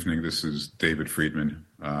 Hi, good evening. This is David Friedman.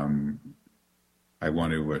 I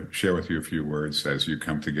want to share with you a few words as you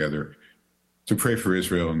come together to pray for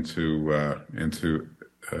Israel and to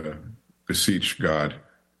beseech God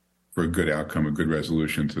for a good outcome, a good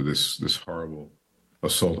resolution to this horrible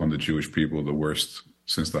assault on the Jewish people, the worst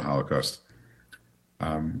since the Holocaust.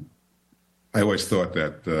 I always thought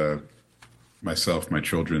that myself, my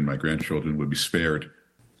children, my grandchildren would be spared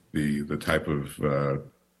the type of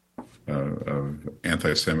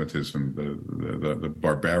anti-Semitism, the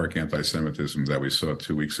barbaric anti-Semitism that we saw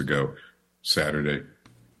 2 weeks ago, Saturday.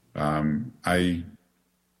 I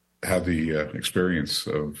had the experience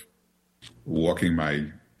of walking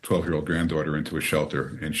my 12-year-old granddaughter into a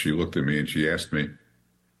shelter, and she looked at me and she asked me,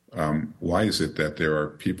 why is it that there are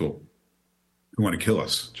people who want to kill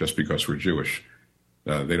us just because we're Jewish?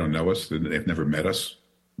 They don't know us. They've never met us.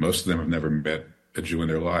 Most of them have never met a Jew in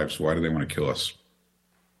their lives. Why do they want to kill us?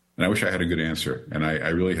 And I wish I had a good answer. And I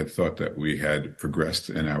really had thought that we had progressed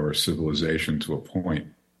in our civilization to a point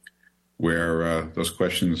where those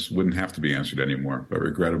questions wouldn't have to be answered anymore. But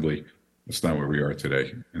regrettably, that's not where we are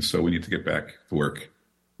today. And so we need to get back to work.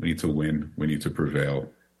 We need to win. We need to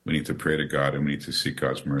prevail. We need to pray to God, and we need to seek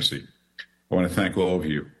God's mercy. I want to thank all of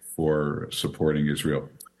you for supporting Israel,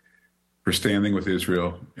 for standing with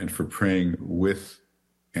Israel, and for praying with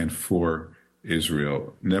and for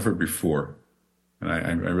Israel. Never before, and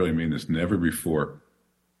I really mean this, never before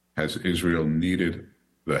has Israel needed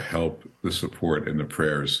the help, the support, and the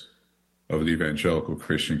prayers of the evangelical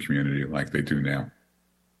Christian community like they do now.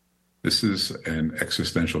 This is an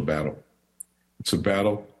existential battle. It's a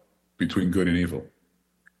battle between good and evil.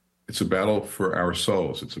 It's a battle for our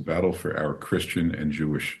souls. It's a battle for our Christian and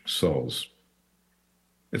Jewish souls.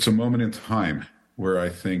 It's a moment in time where I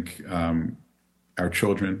think our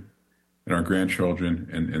children and our grandchildren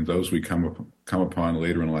and those we come upon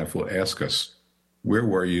later in life will ask us, where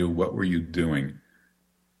were you? What were you doing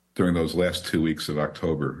during those last 2 weeks of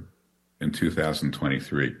October in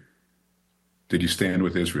 2023? Did you stand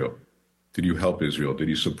with Israel? Did you help Israel? Did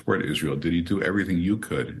you support Israel? Did you do everything you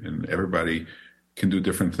could? And everybody can do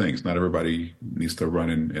different things. Not everybody needs to run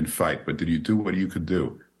and fight, but did you do what you could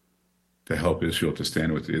do to help Israel, to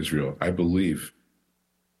stand with Israel? I believe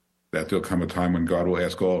that there'll come a time when God will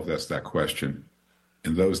ask all of us that question.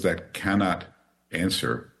 And those that cannot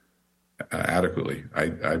answer adequately,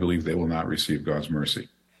 I believe they will not receive God's mercy.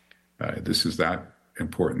 This is that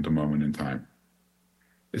important a moment in time.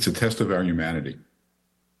 It's a test of our humanity.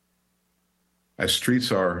 As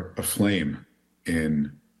streets are aflame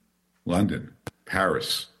in London,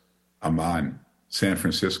 Paris, Amman, San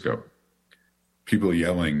Francisco, people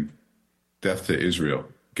yelling, "Death to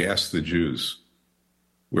Israel," "Gas the Jews."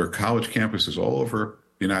 We're college campuses all over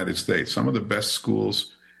the United States, some of the best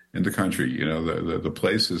schools in the country, you know, the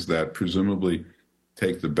places that presumably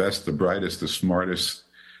take the best, the brightest, the smartest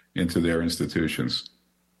into their institutions.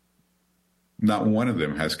 Not one of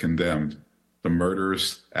them has condemned the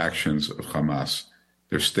murderous actions of Hamas.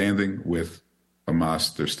 They're standing with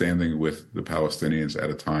Hamas. They're standing with the Palestinians at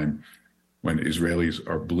a time when Israelis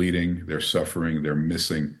are bleeding, they're suffering, they're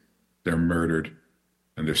missing, they're murdered,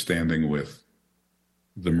 and they're standing with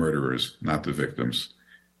the murderers, not the victims.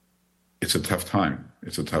 It's a tough time.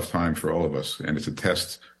 It's a tough time for all of us, and it's a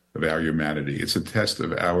test of our humanity. It's a test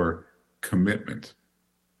of our commitment.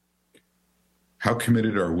 How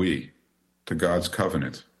committed are we to God's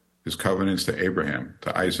covenant, his covenants to Abraham,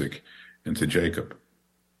 to Isaac, and to Jacob?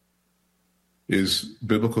 Is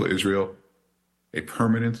biblical Israel a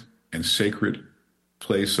permanent and sacred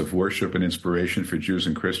place of worship and inspiration for Jews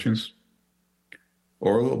and Christians?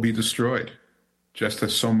 Or will it be destroyed, just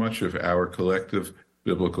as so much of our collective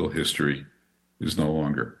biblical history is no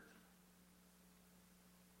longer?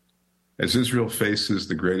 As Israel faces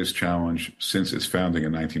the greatest challenge since its founding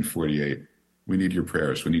in 1948, we need your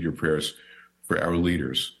prayers. We need your prayers for our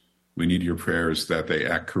leaders. We need your prayers that they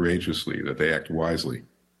act courageously, that they act wisely,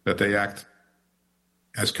 that they act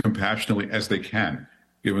as compassionately as they can,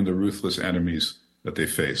 given the ruthless enemies that they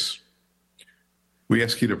face. We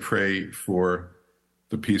ask you to pray for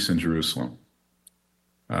the peace in Jerusalem.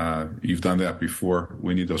 You've done that before.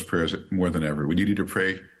 We need those prayers more than ever. We need you to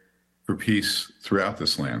pray for peace throughout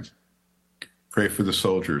this land. Pray for the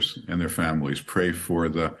soldiers and their families. Pray for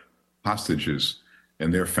the hostages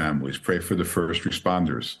and their families. Pray for the first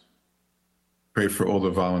responders. Pray for all the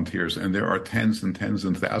volunteers. And there are tens and tens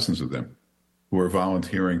and thousands of them who are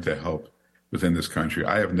volunteering to help within this country.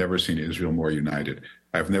 I have never seen Israel more united.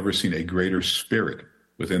 I've never seen a greater spirit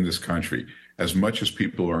within this country. As much as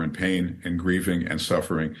people are in pain and grieving and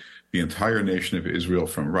suffering, the entire nation of Israel,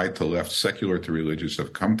 from right to left, secular to religious,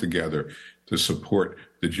 have come together to support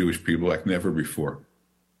the Jewish people like never before.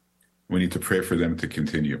 We need to pray for them to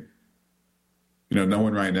continue. You know, no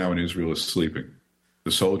one right now in Israel is sleeping.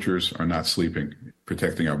 The soldiers are not sleeping,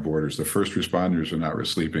 protecting our borders. The first responders are not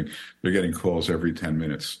sleeping. They're getting calls every 10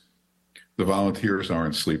 minutes. The volunteers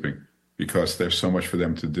aren't sleeping because there's so much for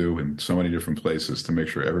them to do in so many different places to make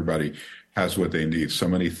sure everybody has what they need. So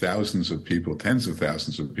many thousands of people, tens of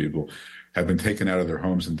thousands of people have been taken out of their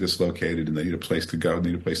homes and dislocated, and they need a place to go,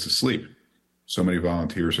 need a place to sleep. So many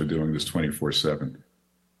volunteers are doing this 24/7.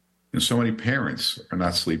 And so many parents are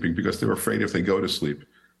not sleeping because they're afraid if they go to sleep,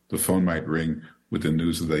 the phone might ring with the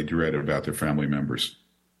news that they dread about their family members.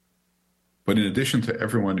 But in addition to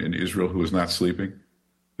everyone in Israel who is not sleeping,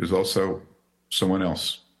 there's also someone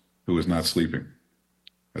else who is not sleeping.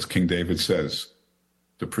 As King David says,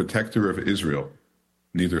 the protector of Israel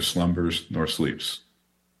neither slumbers nor sleeps.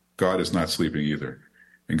 God is not sleeping either,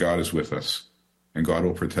 and God is with us, and God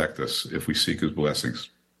will protect us if we seek his blessings.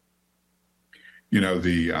 You know,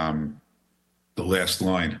 the last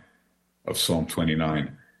line of Psalm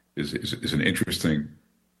 29 is an interesting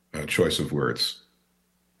choice of words.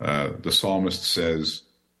 The psalmist says,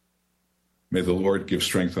 "May the Lord give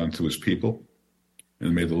strength unto his people,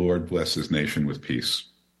 and may the Lord bless his nation with peace."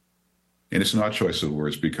 And it's an odd choice of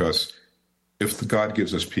words, because if God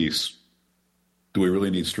gives us peace, do we really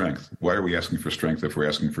need strength? Why are we asking for strength if we're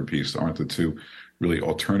asking for peace? Aren't the two really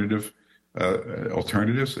alternatives?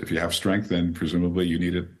 If you have strength, then presumably you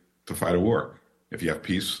need it to fight a war. If you have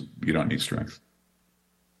peace, you don't need strength.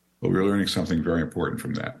 But we're learning something very important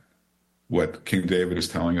from that. What King David is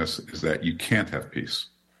telling us is that you can't have peace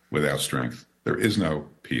without strength. There is no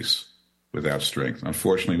peace without strength.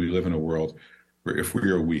 Unfortunately, we live in a world where if we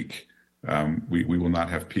are weak, we will not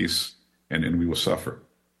have peace, and we will suffer.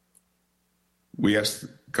 We ask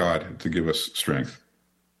God to give us strength,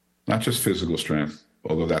 not just physical strength,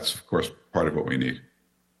 although that's, of course, part of what we need.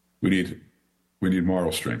 We need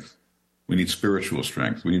moral strength. We need spiritual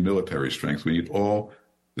strength. We need military strength. We need all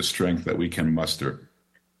the strength that we can muster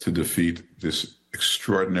to defeat this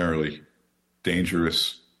extraordinarily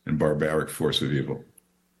dangerous, and barbaric force of evil.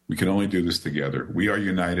 We can only do this together. We are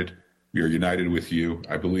united. We are united with you.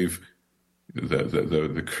 I believe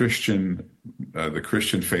the Christian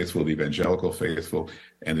faithful, the evangelical faithful,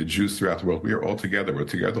 and the Jews throughout the world, we are all together. We're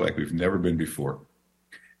together like we've never been before.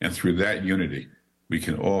 And through that unity, we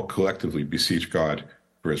can all collectively beseech God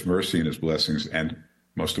for his mercy and his blessings, and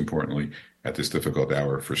most importantly, at this difficult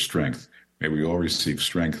hour, for strength. May we all receive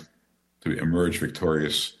strength to emerge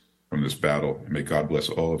victorious from this battle. May God bless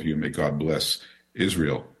all of you. May God bless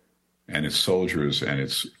Israel and its soldiers and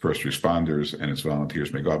its first responders and its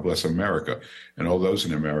volunteers. May God bless America and all those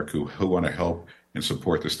in America who want to help and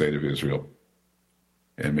support the state of Israel.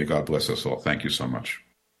 And may God bless us all. Thank you so much.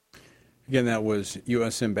 Again, that was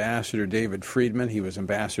U.S. Ambassador David Friedman. He was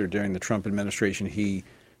ambassador during the Trump administration. He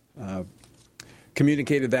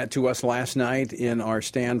communicated that to us last night in our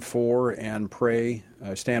Stand with and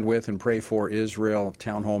Pray for Israel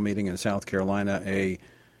town hall meeting in South Carolina. A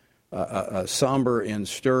somber and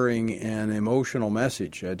stirring and emotional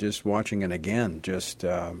message. Just watching it again just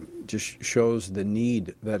shows the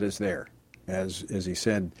need that is there. As he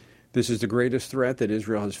said, this is the greatest threat that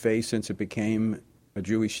Israel has faced since it became a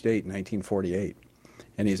Jewish state in 1948.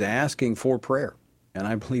 And he's asking for prayer. And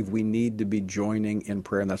I believe we need to be joining in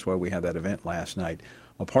prayer, and that's why we had that event last night.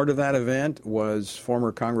 A part of that event was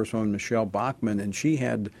former Congresswoman Michelle Bachmann, and she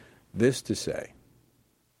had this to say.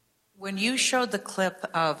 When you showed the clip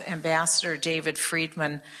of Ambassador David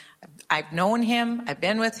Friedman, I've known him, I've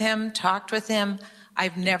been with him, talked with him.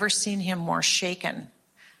 I've never seen him more shaken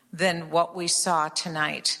than what we saw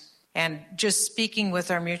tonight. And just speaking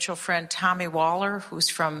with our mutual friend Tommy Waller, who's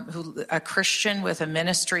a Christian with a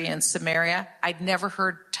ministry in Samaria, I'd never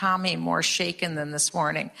heard Tommy more shaken than this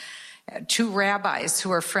morning. Two rabbis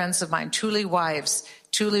who are friends of mine, Tuli Wise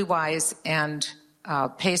and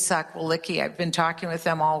Pesach Walicki. I've been talking with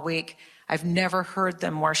them all week. I've never heard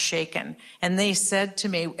them more shaken. And they said to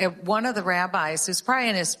me, one of the rabbis, who's probably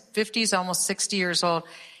in his 50s, almost 60 years old,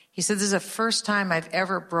 he said, this is the first time I've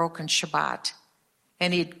ever broken Shabbat.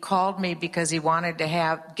 And he'd called me because he wanted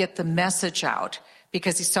to get the message out,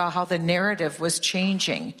 because he saw how the narrative was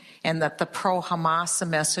changing and that the pro-Hamas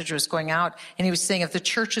message was going out. And he was saying, if the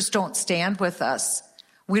churches don't stand with us,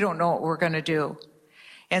 we don't know what we're going to do.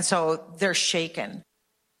 And so they're shaken.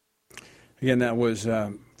 Again, that was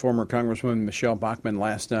former Congresswoman Michelle Bachmann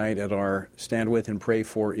last night at our Stand With and Pray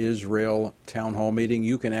for Israel town hall meeting.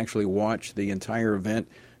 You can actually watch the entire event.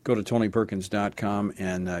 Go to TonyPerkins.com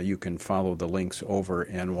and you can follow the links over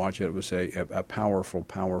and watch it. It was a powerful,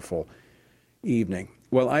 powerful evening.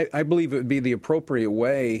 Well, I believe it would be the appropriate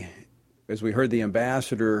way, as we heard the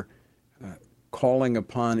ambassador calling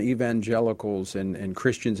upon evangelicals and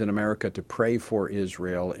Christians in America to pray for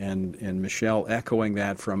Israel, and Michelle echoing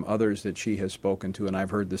that from others that she has spoken to, and I've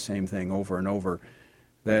heard the same thing over and over,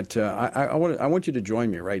 that I want you to join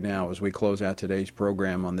me right now as we close out today's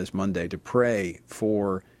program on this Monday to pray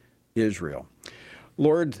for Israel.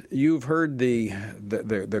 Lord, you've heard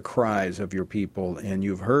the cries of your people, and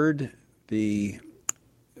you've heard the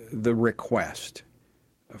request.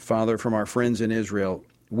 Father, from our friends in Israel,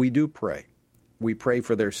 we do pray. We pray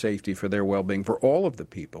for their safety, for their well-being, for all of the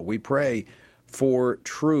people. We pray for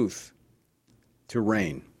truth to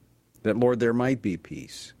reign, that, Lord, there might be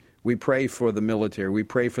peace. We pray for the military. We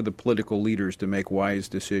pray for the political leaders to make wise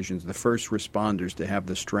decisions, the first responders to have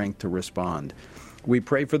the strength to respond. We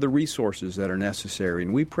pray for the resources that are necessary.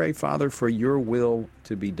 And we pray, Father, for your will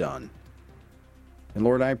to be done. And,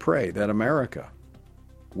 Lord, I pray that America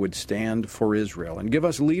would stand for Israel and give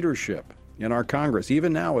us leadership in our Congress,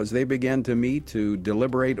 even now as they begin to meet to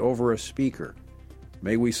deliberate over a speaker.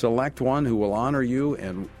 May we select one who will honor you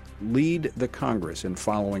and lead the Congress in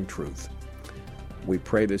following truth. We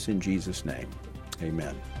pray this in Jesus' name.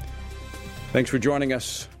 Amen. Thanks for joining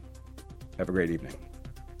us. Have a great evening.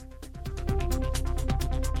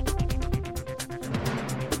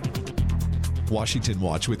 Washington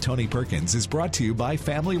Watch with Tony Perkins is brought to you by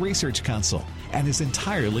Family Research Council and is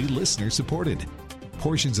entirely listener-supported.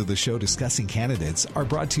 Portions of the show discussing candidates are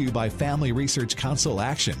brought to you by Family Research Council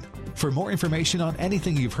Action. For more information on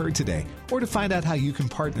anything you've heard today, or to find out how you can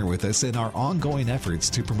partner with us in our ongoing efforts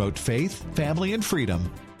to promote faith, family, and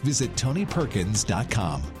freedom, visit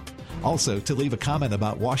TonyPerkins.com. Also, to leave a comment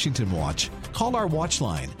about Washington Watch, call our watch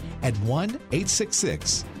line at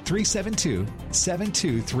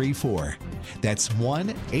 1-866-372-7234. That's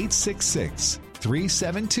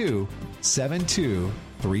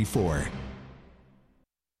 1-866-372-7234.